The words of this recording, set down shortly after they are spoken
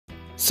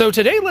So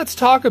today let's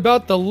talk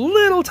about the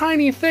little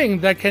tiny thing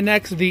that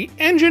connects the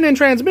engine and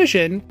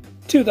transmission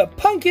to the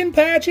pumpkin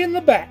patch in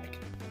the back.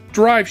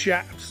 Drive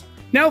shafts.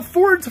 Now,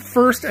 Ford's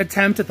first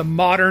attempt at the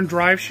modern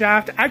drive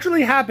shaft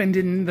actually happened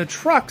in the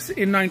trucks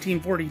in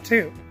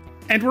 1942,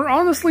 and were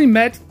honestly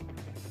met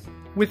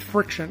with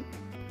friction.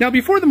 Now,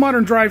 before the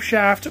modern drive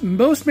shaft,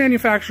 most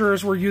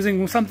manufacturers were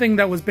using something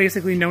that was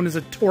basically known as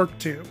a torque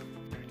tube.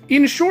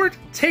 In short,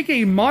 take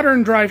a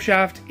modern drive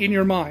shaft in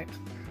your mind,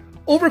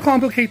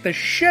 overcomplicate the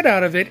shit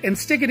out of it and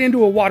stick it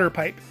into a water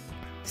pipe.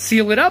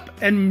 Seal it up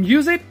and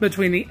use it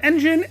between the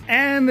engine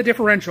and the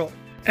differential.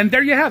 And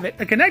there you have it,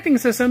 a connecting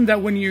system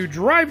that when you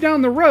drive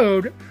down the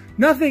road,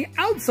 nothing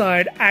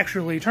outside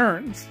actually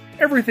turns.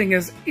 Everything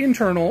is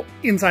internal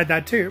inside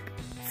that tube.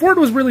 Ford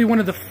was really one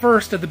of the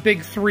first of the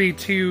big three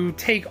to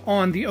take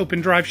on the open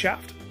drive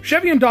shaft.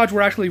 Chevy and Dodge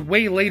were actually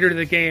way later to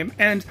the game,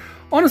 and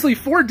honestly,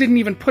 Ford didn't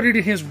even put it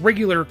in his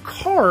regular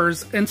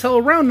cars until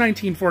around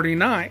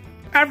 1949,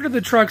 after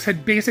the trucks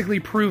had basically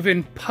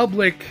proven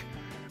public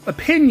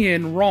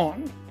opinion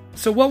wrong.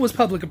 So what was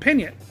public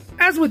opinion?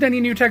 As with any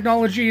new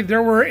technology,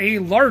 there were a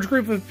large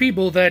group of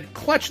people that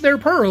clutched their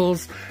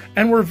pearls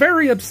and were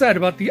very upset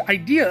about the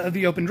idea of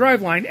the open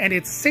driveline and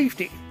its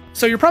safety.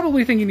 So you're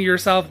probably thinking to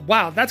yourself,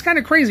 wow, that's kind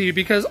of crazy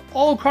because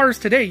all cars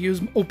today use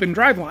open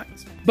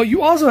drivelines. But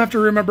you also have to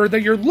remember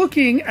that you're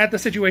looking at the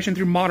situation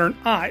through modern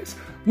eyes.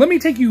 Let me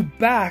take you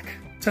back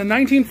to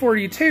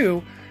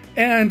 1942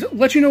 and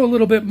let you know a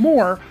little bit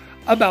more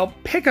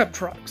about pickup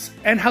trucks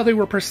and how they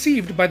were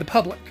perceived by the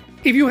public.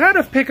 If you had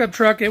a pickup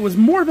truck, it was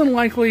more than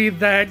likely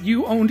that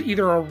you owned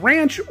either a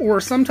ranch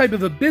or some type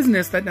of a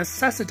business that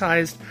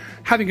necessitized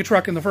having a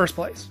truck in the first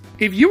place.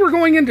 If you were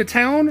going into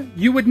town,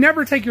 you would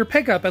never take your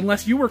pickup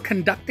unless you were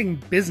conducting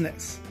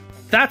business.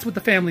 That's what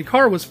the family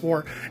car was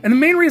for. And the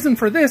main reason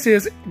for this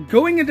is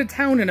going into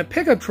town in a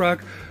pickup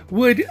truck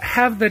would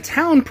have the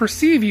town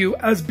perceive you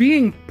as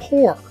being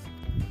poor.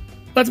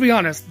 Let's be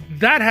honest,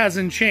 that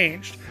hasn't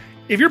changed.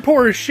 If you're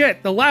poor as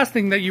shit, the last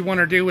thing that you want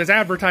to do is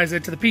advertise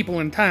it to the people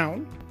in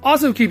town.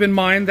 Also keep in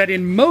mind that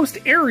in most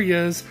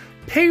areas,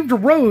 paved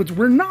roads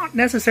were not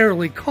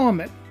necessarily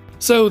common.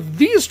 So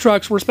these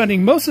trucks were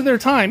spending most of their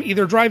time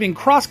either driving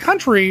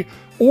cross-country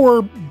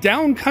or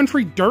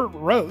down-country dirt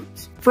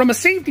roads. From a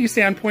safety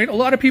standpoint, a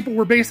lot of people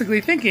were basically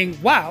thinking,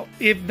 wow,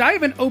 if I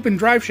have an open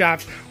drive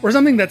shaft or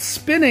something that's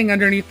spinning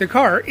underneath the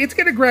car, it's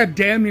gonna grab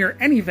damn near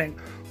anything.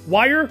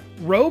 Wire,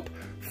 rope,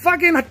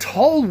 fucking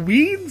tall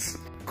weeds?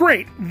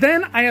 Great,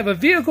 then I have a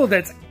vehicle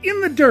that's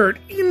in the dirt,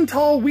 in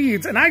tall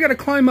weeds, and I gotta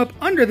climb up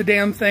under the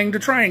damn thing to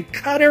try and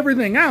cut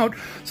everything out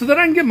so that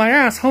I can get my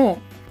ass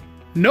home.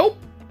 Nope.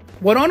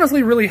 What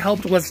honestly really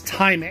helped was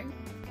timing.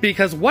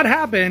 Because what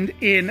happened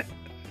in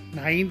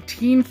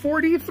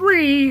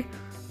 1943,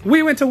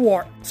 we went to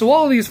war. So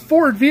all of these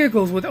Ford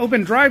vehicles with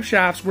open drive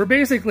shafts were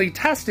basically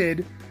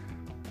tested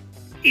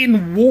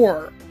in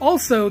war.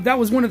 Also, that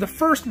was one of the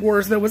first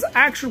wars that was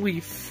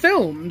actually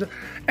filmed,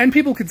 and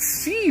people could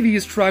see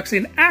these trucks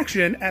in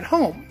action at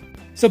home.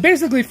 So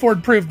basically,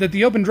 Ford proved that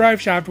the open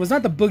drive shaft was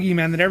not the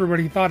boogeyman that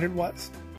everybody thought it was.